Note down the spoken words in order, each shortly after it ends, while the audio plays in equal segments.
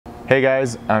Hey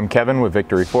guys, I'm Kevin with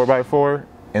Victory 4x4.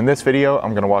 In this video,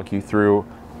 I'm going to walk you through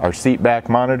our seat back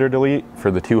monitor delete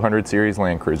for the 200 series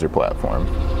Land Cruiser platform.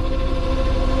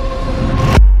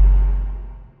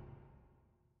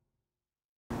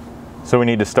 So we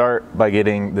need to start by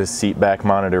getting this seat back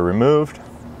monitor removed.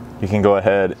 You can go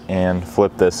ahead and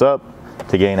flip this up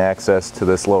to gain access to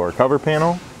this lower cover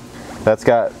panel. That's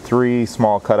got 3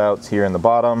 small cutouts here in the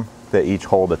bottom that each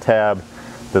hold a tab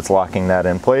that's locking that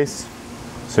in place.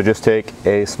 So just take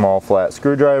a small flat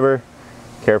screwdriver,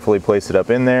 carefully place it up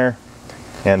in there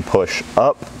and push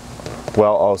up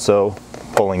while also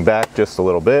pulling back just a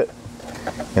little bit,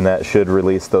 and that should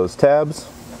release those tabs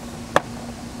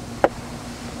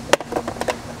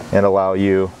and allow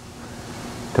you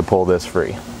to pull this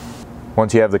free.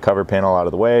 Once you have the cover panel out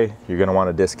of the way, you're going to want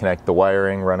to disconnect the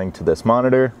wiring running to this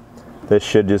monitor. This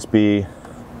should just be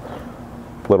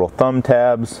little thumb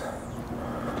tabs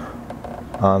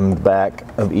on the back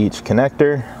of each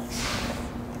connector,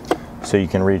 so you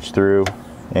can reach through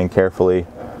and carefully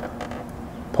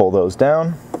pull those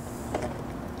down.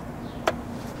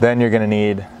 Then you're going to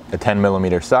need a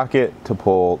 10mm socket to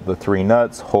pull the 3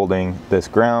 nuts holding this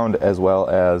ground as well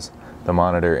as the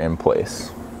monitor in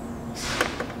place.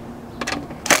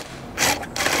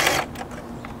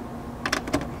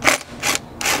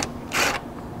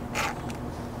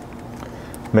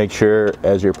 Make sure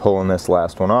as you're pulling this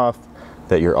last one off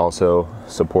that you're also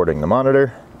supporting the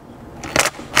monitor.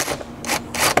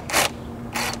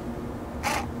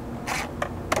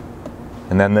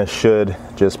 And then this should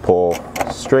just pull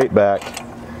straight back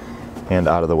and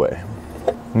out of the way.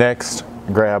 Next,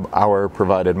 grab our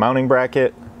provided mounting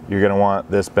bracket. You're going to want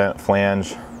this bent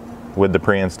flange with the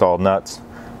pre-installed nuts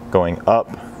going up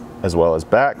as well as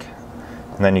back.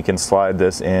 And then you can slide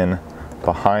this in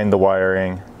behind the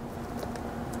wiring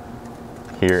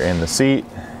here in the seat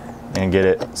and get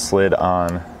it slid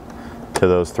on to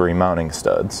those 3 mounting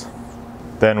studs.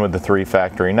 Then with the 3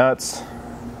 factory nuts,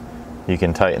 you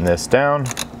can tighten this down,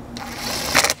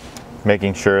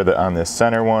 making sure that on this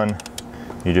center one,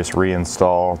 you just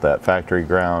reinstall that factory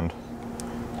ground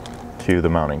to the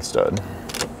mounting stud.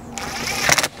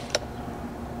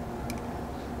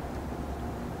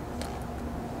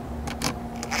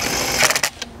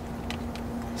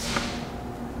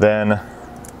 Then,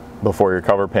 before your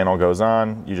cover panel goes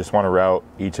on, you just want to route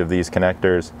each of these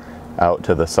connectors out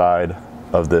to the side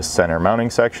of this center mounting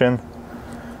section.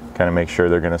 Kind of make sure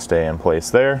they're going to stay in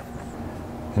place there.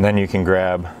 And then you can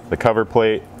grab the cover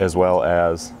plate as well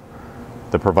as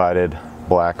the provided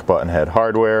black button head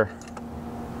hardware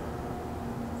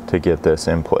to get this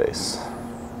in place.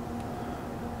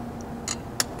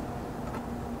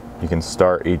 You can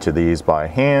start each of these by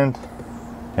hand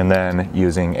and then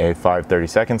using a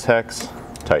 5/32 hex,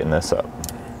 tighten this up.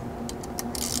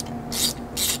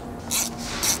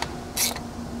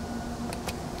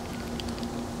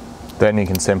 Then you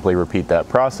can simply repeat that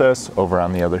process over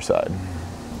on the other side.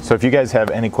 So if you guys have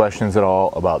any questions at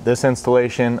all about this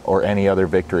installation or any other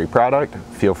Victory product,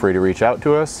 feel free to reach out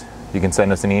to us. You can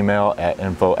send us an email at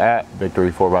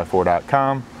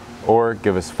info@victory4x4.com or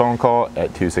give us a phone call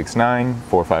at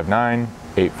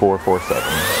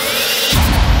 269-459-8447.